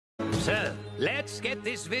So, let's get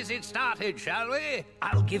this visit started, shall we?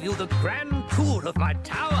 I'll give you the grand tour of my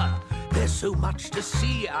tower. There's so much to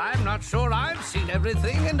see, I'm not sure I've seen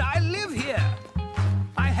everything, and I live here.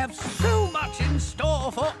 I have so much in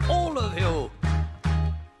store for all of you.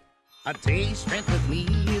 A day spent with me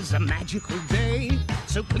is a magical day,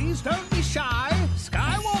 so please don't be shy.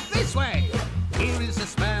 Skywalk this way. Here is a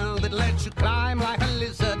spell that lets you climb like a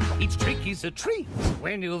lizard. Each trick is a treat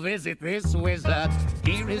when you visit this wizard.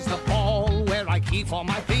 Here is the hall where I keep all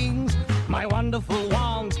my things, my wonderful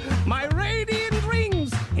wands, my radiant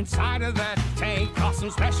rings. Inside of that tank are some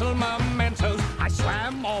special mementos. I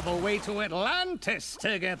swam all the way to Atlantis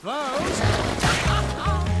to get those.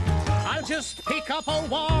 I'll just pick up a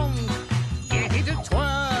wand, get it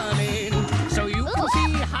twirling, so you can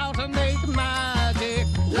see how to make magic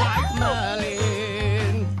like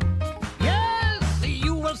Merlin. Yes,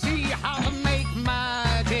 you will see how to make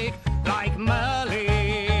magic like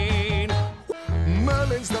Merlin.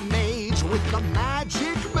 Merlin's the mage with the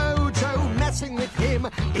magic mojo. Messing with him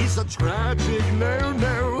is a tragic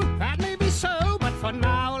no-no. That may be so, but for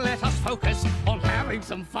now let us focus on having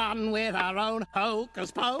some fun with our own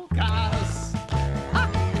hocus pocus.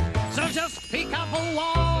 So just pick up a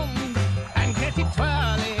wand and get it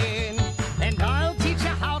twirling.